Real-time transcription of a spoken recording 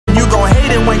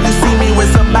it when you see me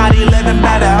with somebody living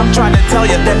better. I'm trying to tell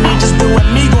you that me just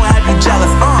doing me gon' have you jealous.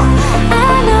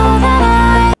 I know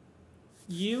that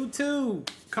YouTube,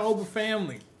 Cobra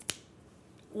family,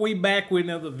 we back with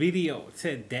another video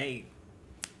today.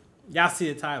 Y'all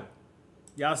see the title.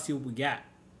 Y'all see what we got.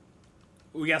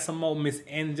 We got some more Miss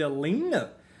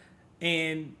Angelina.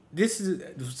 And this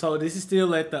is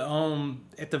still at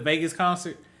the Vegas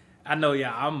concert. I know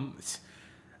y'all,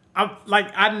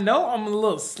 I know I'm a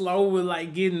little slow with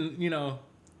like getting,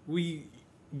 we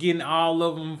getting all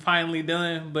of them finally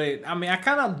done, but I mean I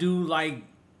kind of do like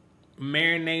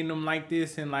marinating them like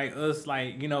this and like us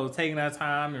like, taking our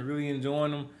time and really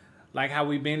enjoying them like how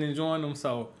we've been enjoying them.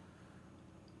 So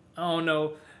I don't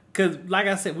know, cause like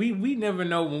I said, we never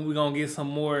know when we're gonna get some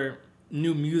more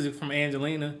new music from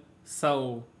Angelina.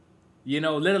 So, let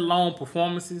alone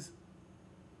performances.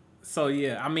 So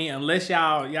yeah, I mean, unless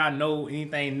y'all know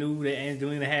anything new that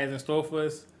Angelina has in store for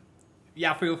us,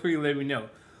 y'all feel free to let me know.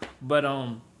 But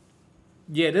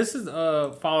yeah, this is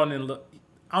Falling in Love.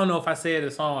 I don't know if I said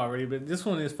the song already, but this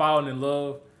one is Falling in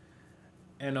Love.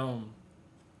 And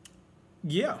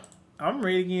yeah, I'm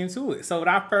ready to get into it. So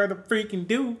without further freaking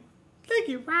ado, let's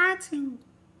get right to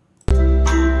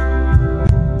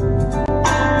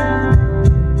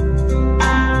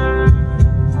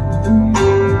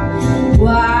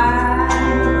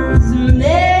wise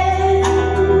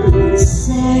men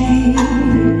say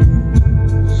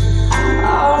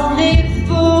only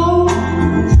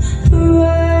fools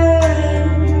rush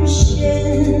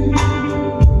in.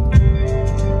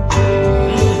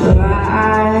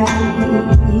 I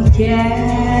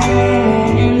can't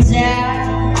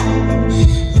help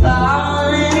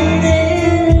falling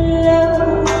in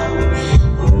love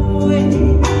with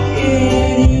you.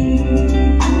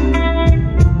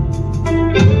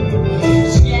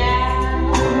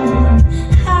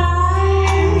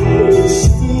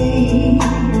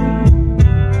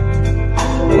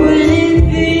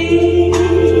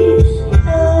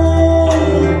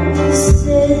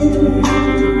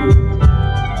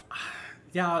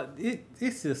 y'all,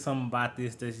 it's just something about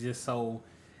this that's just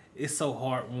it's so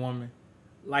heartwarming.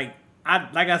 Like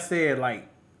I said, like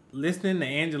listening to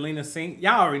Angelina sing,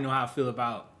 y'all already know how I feel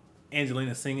about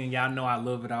Angelina singing. Y'all know I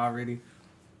love it already.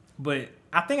 But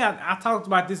I think I talked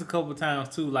about this a couple of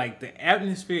times too. Like the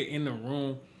atmosphere in the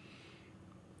room,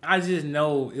 I just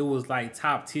know it was like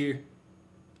top tier.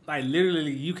 Like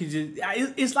literally, you can just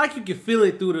it's like you can feel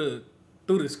it through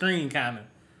the screen, kind of.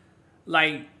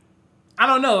 Like I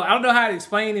don't know how to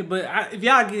explain it, but if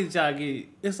y'all get it, y'all get it.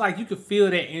 It's like you can feel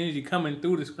that energy coming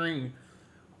through the screen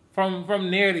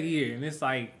from there to here, and it's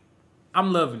like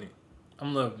I'm loving it.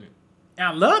 I'm loving it, and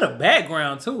I love the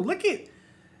background too. Look at,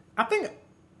 I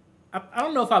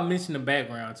don't know if I mentioned the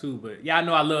background too, but y'all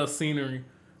know I love scenery,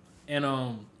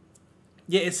 and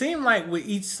yeah, it seemed like with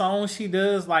each song she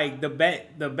does, like the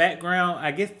background,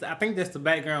 I think that's the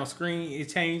background screen. It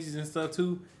changes and stuff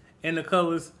too, and the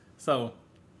colors. So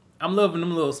I'm loving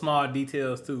them little small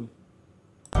details too.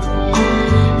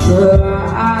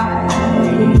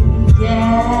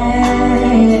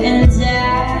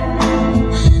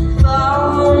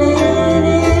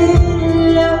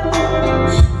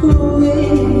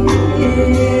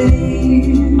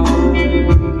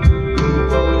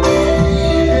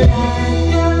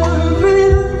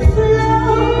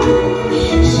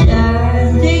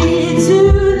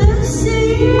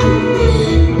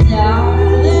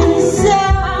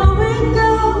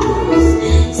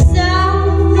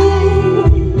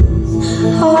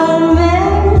 Oh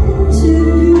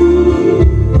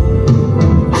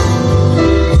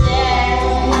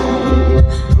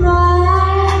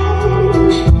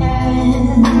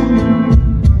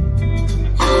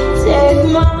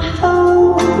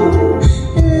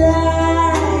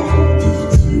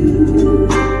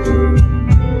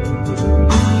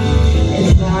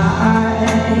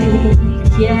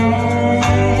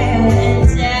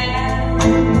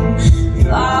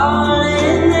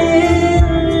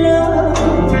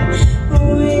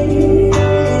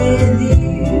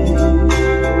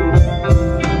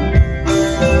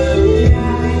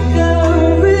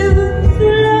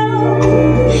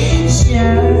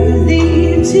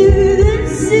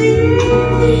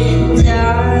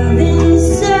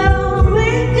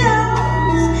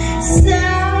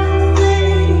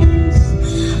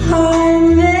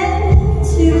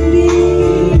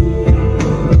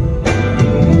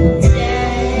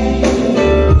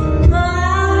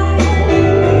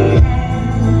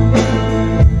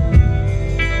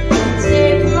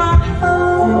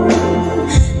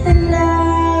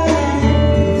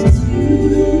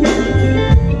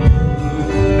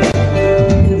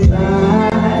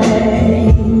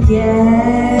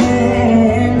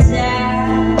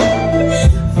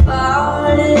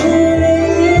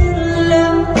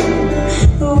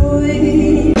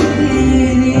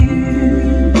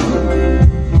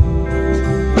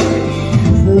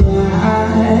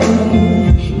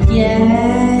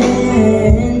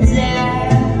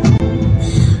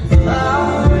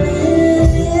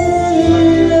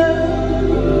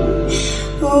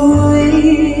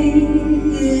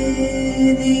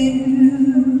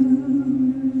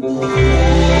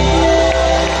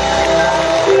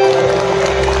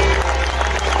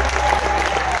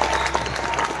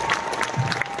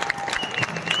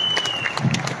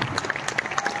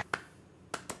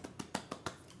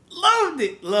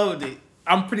Loved it.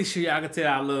 I'm pretty sure y'all can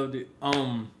tell I loved it.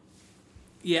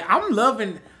 Yeah, I'm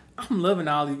loving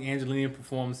all these Angelina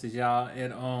performances, y'all,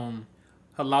 at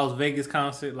her Las Vegas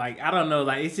concert. Like, I don't know,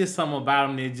 like, it's just something about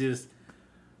them that just,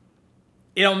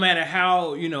 it don't matter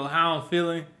how, you know, how I'm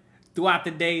feeling throughout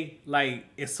the day. Like,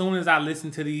 as soon as I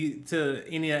listen to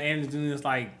any of Angelina's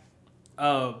like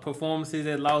performances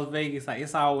at Las Vegas, like,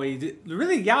 it's always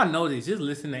really, y'all know this, just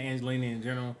listen to Angelina in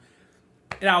general.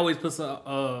 It always puts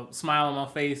a smile on my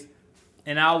face,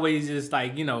 and I always just,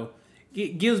 like, you know,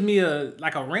 it gives me a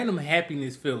random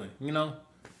happiness feeling, you know.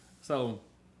 So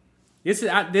this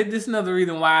is another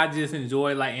reason why I just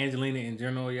enjoy like Angelina in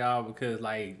general, y'all, because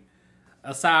like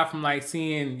aside from like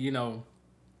seeing, you know,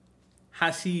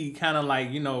 how she kind of like,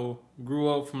 you know, grew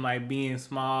up from like being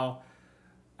small,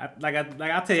 I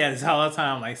tell you this all the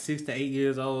time, like 6 to 8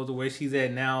 years old, to where she's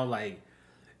at now, like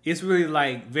it's really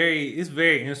like it's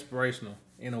very inspirational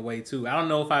in a way too. I don't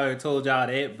know if I ever told y'all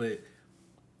that, but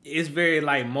it's very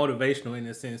like motivational in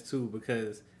a sense too,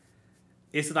 because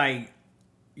it's like,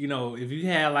 you know, if you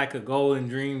have like a goal and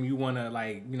dream you want to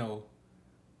like, you know,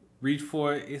 reach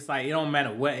for it, it's like it don't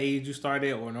matter what age you start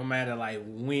at, or no matter like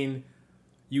when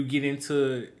you get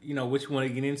into, you know, what you want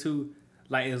to get into,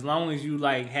 like as long as you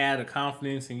like have the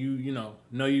confidence and you know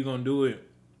you're gonna do it,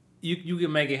 you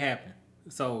can make it happen.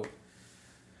 So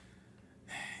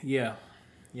yeah,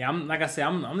 I'm like I said,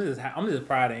 I'm just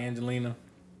proud of Angelina,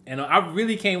 and I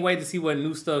really can't wait to see what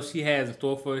new stuff she has in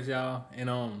store for us, y'all.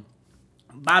 And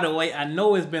by the way, I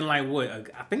know it's been like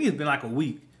I think it's been like a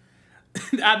week.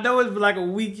 I know it's been like a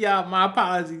week, y'all. My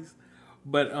apologies,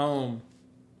 but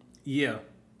yeah,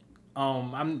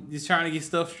 I'm just trying to get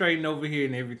stuff straightened over here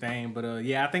and everything. But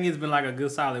yeah, I think it's been like a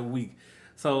good solid week.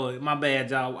 So my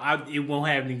bad, y'all. It won't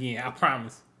happen again. I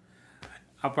promise.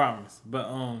 But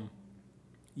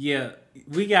yeah,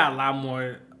 we got a lot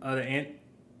more other, and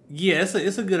yeah,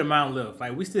 it's a good amount left.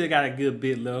 Like we still got a good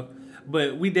bit left,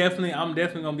 but I'm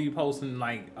definitely gonna be posting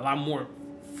like a lot more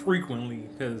frequently,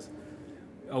 because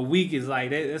a week is like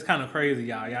that's kind of crazy,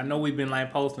 y'all. Y'all know we've been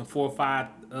like posting 4 or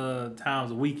 5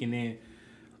 times a week, and then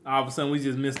all of a sudden we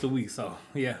just missed a week. So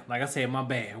yeah, like I said, my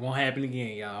bad. It won't happen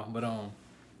again, y'all. But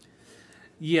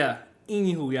yeah.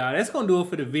 Anywho, y'all, that's gonna do it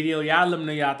for the video. Y'all let me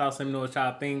know y'all thoughts. Let me know what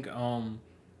y'all think.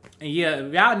 And yeah,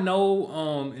 if y'all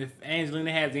know if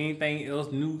Angelina has anything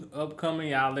else new upcoming,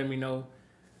 y'all let me know.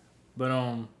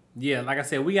 But yeah, like I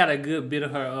said, we got a good bit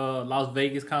of her Las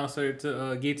Vegas concert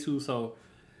to get to, so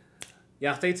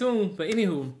y'all stay tuned. But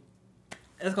anywho,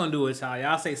 that's gonna do it, y'all.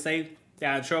 Y'all stay safe, stay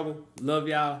out of trouble. Love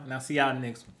y'all, and I'll see y'all in the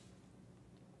next one.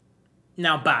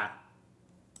 Now bye.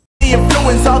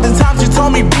 Influence all the times you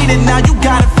told me beat it, now you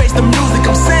gotta face the music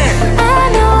I'm saying.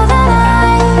 I know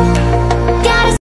that